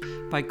produced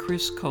by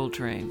Chris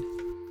Coltrane.